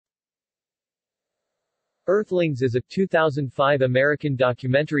Earthlings is a 2005 American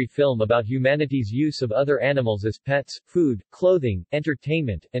documentary film about humanity's use of other animals as pets, food, clothing,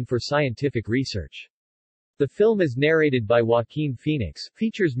 entertainment, and for scientific research. The film is narrated by Joaquin Phoenix,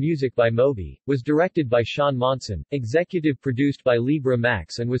 features music by Moby, was directed by Sean Monson, executive produced by Libra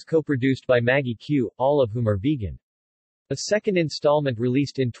Max and was co-produced by Maggie Q, all of whom are vegan. A second installment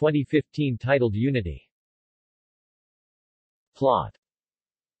released in 2015 titled Unity. Plot.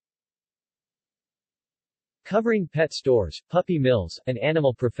 Covering pet stores, puppy mills, and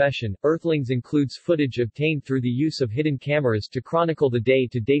animal profession, Earthlings includes footage obtained through the use of hidden cameras to chronicle the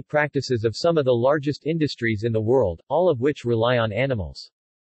day-to-day practices of some of the largest industries in the world, all of which rely on animals.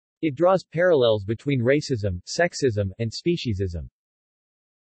 It draws parallels between racism, sexism, and speciesism.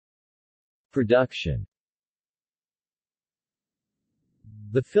 Production.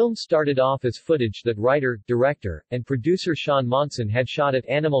 The film started off as footage that writer, director, and producer Sean Monson had shot at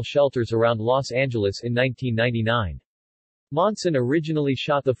animal shelters around Los Angeles in 1999. Monson originally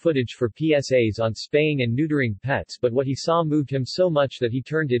shot the footage for PSAs on spaying and neutering pets, but what he saw moved him so much that he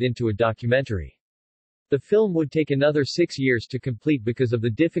turned it into a documentary. The film would take another 6 years to complete because of the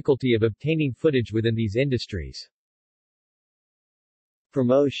difficulty of obtaining footage within these industries.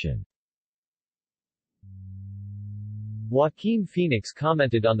 Promotion. Joaquin Phoenix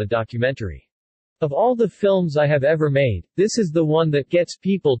commented on the documentary. "Of all the films I have ever made, this is the one that gets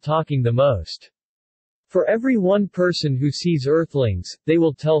people talking the most. For every one person who sees Earthlings, they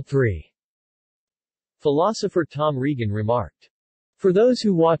will tell three." Philosopher Tom Regan remarked, "For those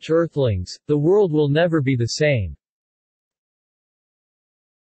who watch Earthlings, the world will never be the same."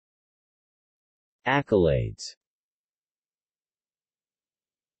 Accolades.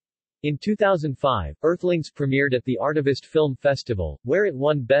 In 2005, Earthlings premiered at the Artivist Film Festival, where it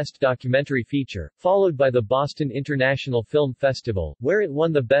won Best Documentary Feature, followed by the Boston International Film Festival, where it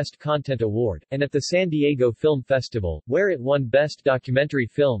won the Best Content Award, and at the San Diego Film Festival, where it won Best Documentary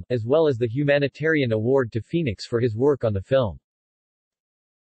Film, as well as the Humanitarian Award to Phoenix for his work on the film.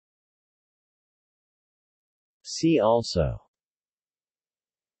 See also: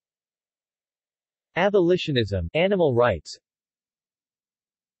 Abolitionism, animal rights,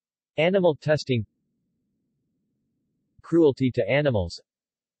 animal testing, cruelty to animals,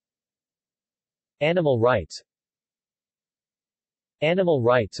 animal rights and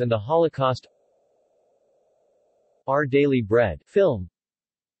the Holocaust, Our Daily Bread film,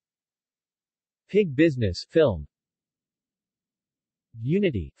 Pig Business film,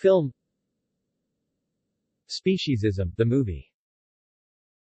 Unity film, Speciesism, the movie.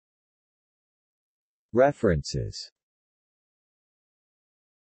 References.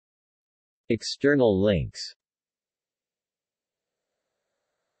 External links.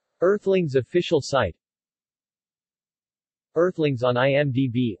 Earthlings official site, Earthlings on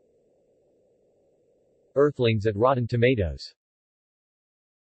IMDb, Earthlings at Rotten Tomatoes.